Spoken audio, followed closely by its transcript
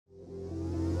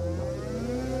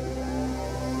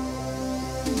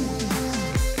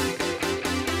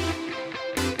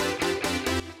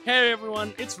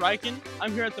everyone, it's Riken.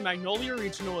 I'm here at the Magnolia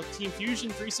Regional with Team Fusion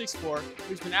 364,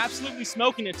 who's been absolutely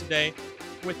smoking it today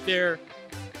with their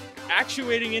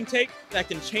actuating intake that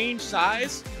can change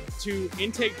size to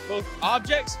intake both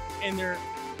objects and their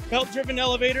belt-driven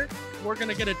elevator. We're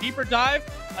gonna get a deeper dive.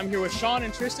 I'm here with Sean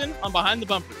and Tristan on Behind the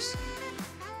Bumpers.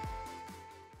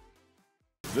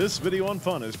 This video on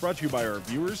fun is brought to you by our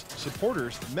viewers,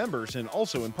 supporters, members, and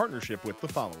also in partnership with the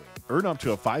following. Earn up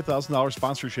to a $5,000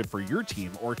 sponsorship for your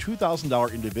team or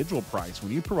 $2,000 individual prize when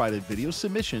you provide a video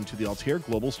submission to the Altair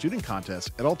Global Student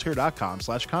Contest at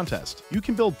altair.com/contest. You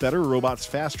can build better robots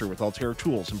faster with Altair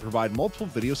tools and provide multiple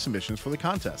video submissions for the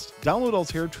contest. Download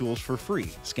Altair tools for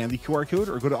free. Scan the QR code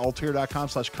or go to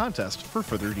altair.com/contest for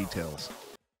further details.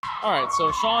 All right, so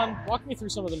Sean, walk me through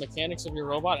some of the mechanics of your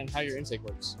robot and how your intake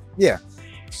works. Yeah,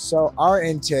 so our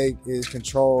intake is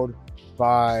controlled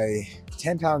by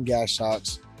 10-pound gas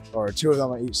shocks, or 2 of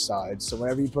them on each side. So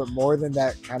whenever you put more than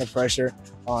that kind of pressure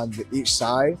on each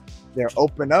side, they'll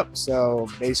open up. So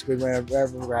basically whenever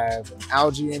we have an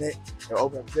algae in it, they'll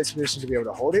open up this position to be able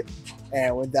to hold it.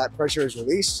 And when that pressure is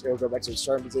released, it'll go back to the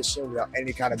starting position without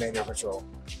any kind of manual control.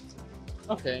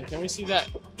 Okay, can we see that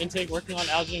intake working on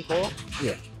algae and coral?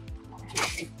 Yeah.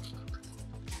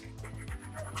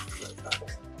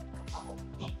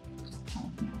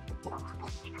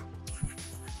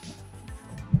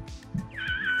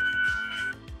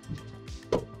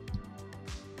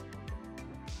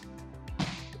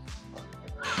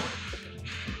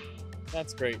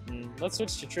 That's great. And let's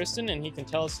switch to Tristan, and he can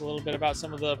tell us a little bit about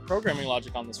some of the programming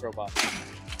logic on this robot.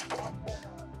 All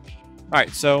right,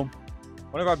 so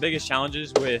one of our biggest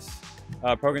challenges with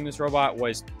programming this robot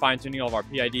was fine-tuning all of our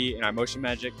PID and our motion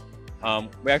magic.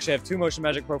 We actually have 2 motion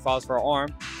magic profiles for our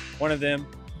arm. One of them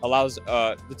allows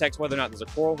detects whether or not there's a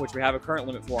coral, which we have a current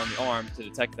limit for on the arm to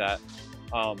detect that.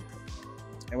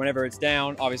 And whenever it's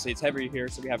down, obviously it's heavier here,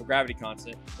 so we have a gravity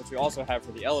constant, which we also have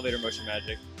for the elevator motion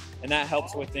magic. And that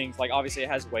helps with things like, obviously it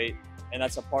has weight, and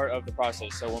that's a part of the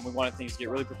process. So when we want things to get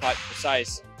really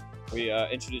precise, we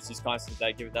introduce these constants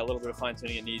that give it that little bit of fine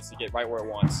tuning it needs to get right where it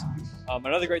wants.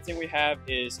 Another great thing we have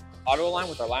is auto align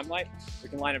with our limelight. We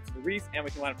can line up to the reef and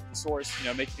we can line up to the source,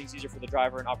 making things easier for the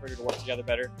driver and operator to work together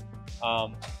better.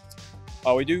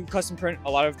 We do custom print a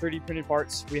lot of 3D printed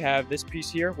parts. We have this piece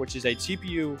here, which is a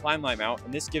TPU limelight mount,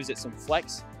 and this gives it some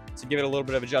flex to give it a little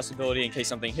bit of adjustability in case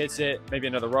something hits it, maybe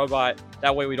another robot.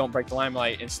 That way we don't break the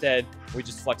limelight. Instead, we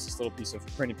just flex this little piece of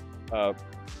printed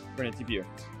TPU.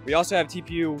 We also have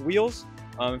TPU wheels.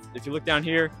 If you look down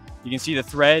here, you can see the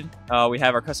thread. We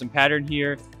have our custom pattern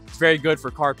here. It's very good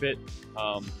for carpet.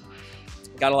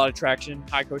 Got a lot of traction,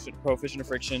 high coefficient of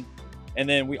friction. And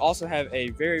then we also have a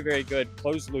very, very good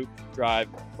closed loop drive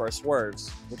for our swerves,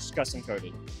 which is custom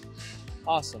coded.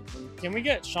 Awesome. Can we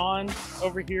get Sean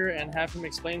over here and have him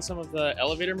explain some of the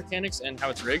elevator mechanics and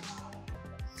how it's rigged?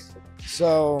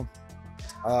 So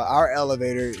our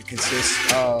elevator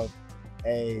consists of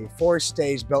a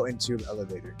 4-stage built-in tube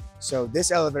elevator. So this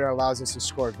elevator allows us to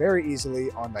score very easily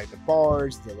on like the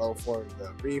bars, the level 4 of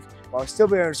the reef, while still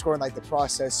being able to score on like the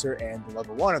processor and the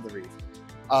level 1 of the reef.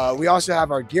 We also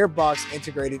have our gearbox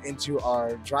integrated into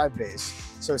our drive base.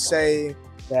 So say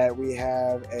that we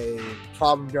have a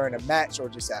problem during a match or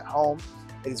just at home,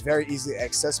 it is very easily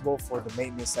accessible for the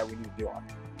maintenance that we need to do on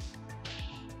it.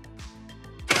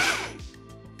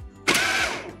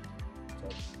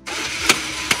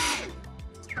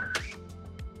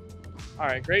 All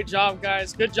right, great job,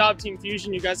 guys. Good job, Team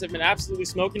Fusion. You guys have been absolutely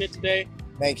smoking it today.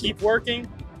 Thank you. Keep working.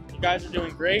 You guys are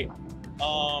doing great.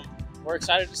 We're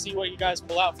excited to see what you guys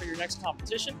pull out for your next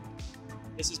competition.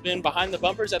 This has been Behind the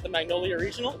Bumpers at the Magnolia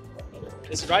Regional.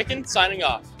 This is Riken signing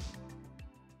off.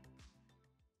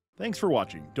 Thanks for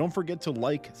watching. Don't forget to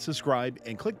like, subscribe,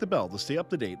 and click the bell to stay up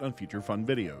to date on future fun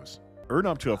videos. Earn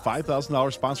up to a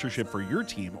 $5,000 sponsorship for your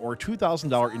team or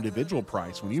 $2,000 individual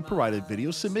prize when you provide a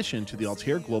video submission to the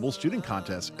Altair Global Student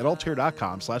Contest at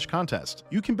altair.com/contest.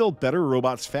 You can build better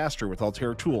robots faster with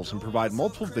Altair tools and provide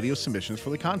multiple video submissions for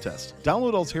the contest.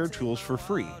 Download Altair tools for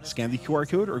free. Scan the QR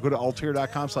code or go to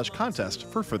altair.com/contest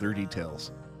for further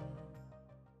details.